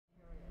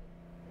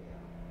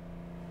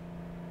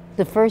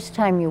The first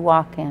time you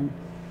walk in,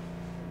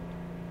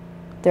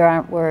 there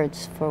aren't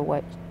words for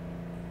what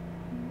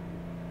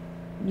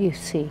you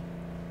see,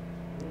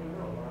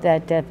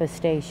 that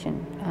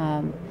devastation.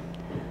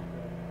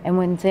 And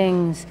when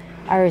things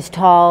are as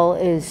tall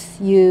as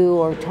you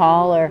or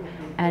taller,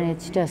 and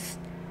it's just,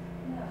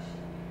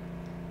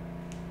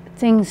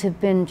 things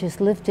have been just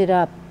lifted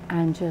up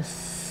and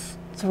just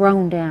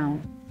thrown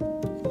down.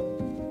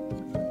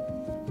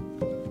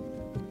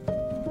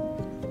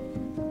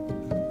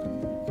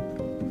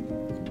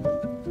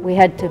 We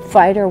had to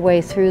fight our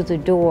way through the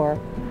door.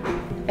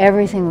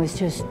 Everything was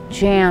just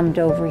jammed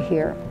over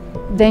here.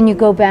 Then you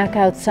go back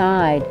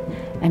outside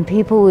and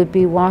people would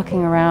be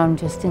walking around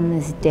just in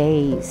this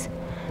daze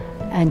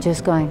and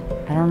just going,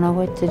 I don't know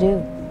what to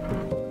do.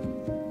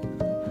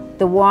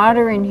 The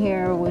water in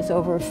here was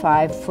over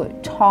 5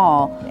 foot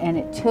tall, and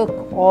it took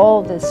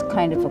all this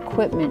kind of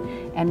equipment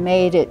and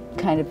made it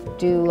kind of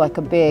do like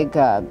a big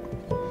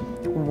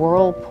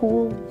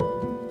whirlpool.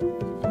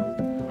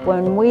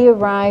 When we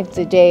arrived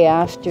the day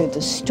after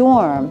the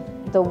storm,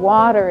 the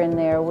water in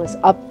there was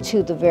up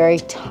to the very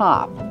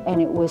top,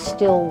 and it was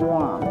still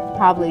warm,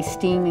 probably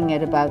steaming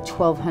at about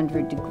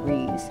 1200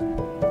 degrees.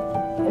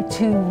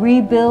 To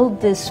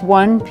rebuild this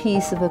one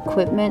piece of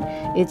equipment,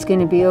 it's going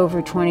to be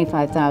over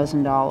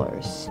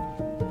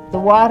 $25,000. The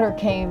water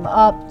came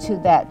up to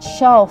that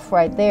shelf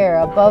right there,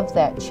 above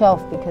that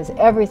shelf, because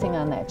everything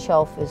on that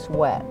shelf is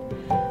wet.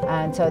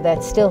 And so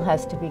that still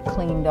has to be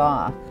cleaned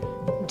off.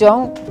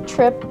 Don't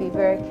trip, be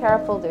very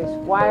careful. There's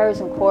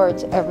wires and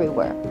cords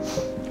everywhere.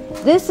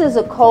 This is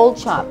a cold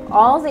shop.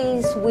 All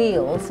these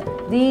wheels,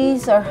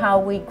 these are how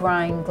we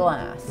grind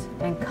glass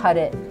and cut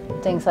it,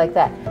 things like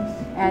that.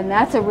 And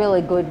that's a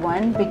really good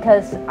one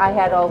because I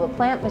had all the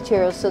plant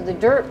materials, so the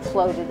dirt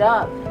floated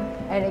up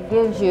and it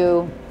gives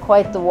you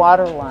quite the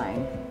water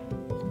line.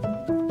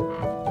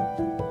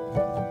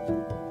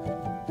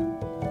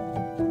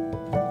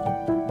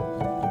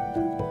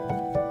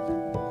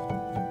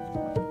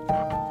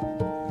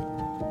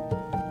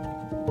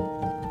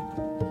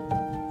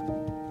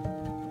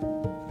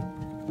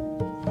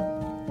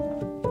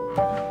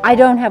 I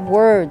don't have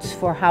words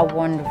for how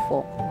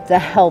wonderful the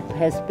help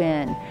has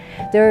been.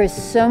 There is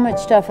so much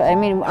stuff. I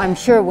mean, I'm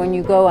sure when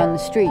you go on the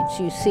streets,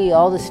 you see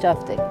all the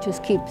stuff that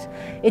just keeps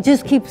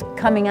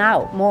coming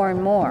out more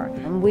and more.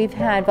 And we've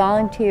had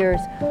volunteers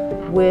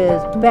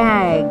with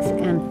bags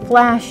and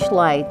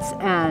flashlights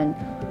and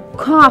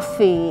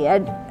coffee,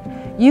 and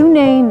you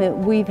name it,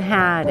 we've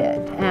had it.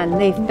 And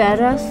they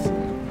fed us.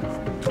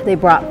 They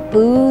brought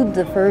food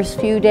the first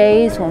few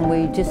days when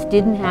we just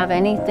didn't have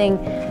anything.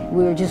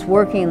 We were just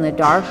working in the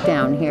dark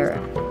down here.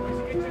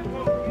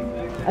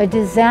 A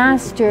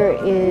disaster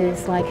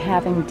is like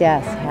having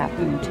death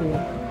happen to you.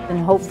 And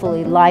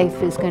hopefully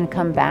life is going to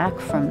come back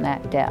from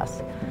that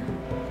death.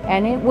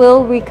 And it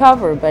will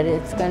recover, but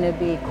it's going to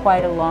be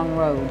quite a long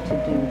road to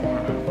do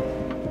that.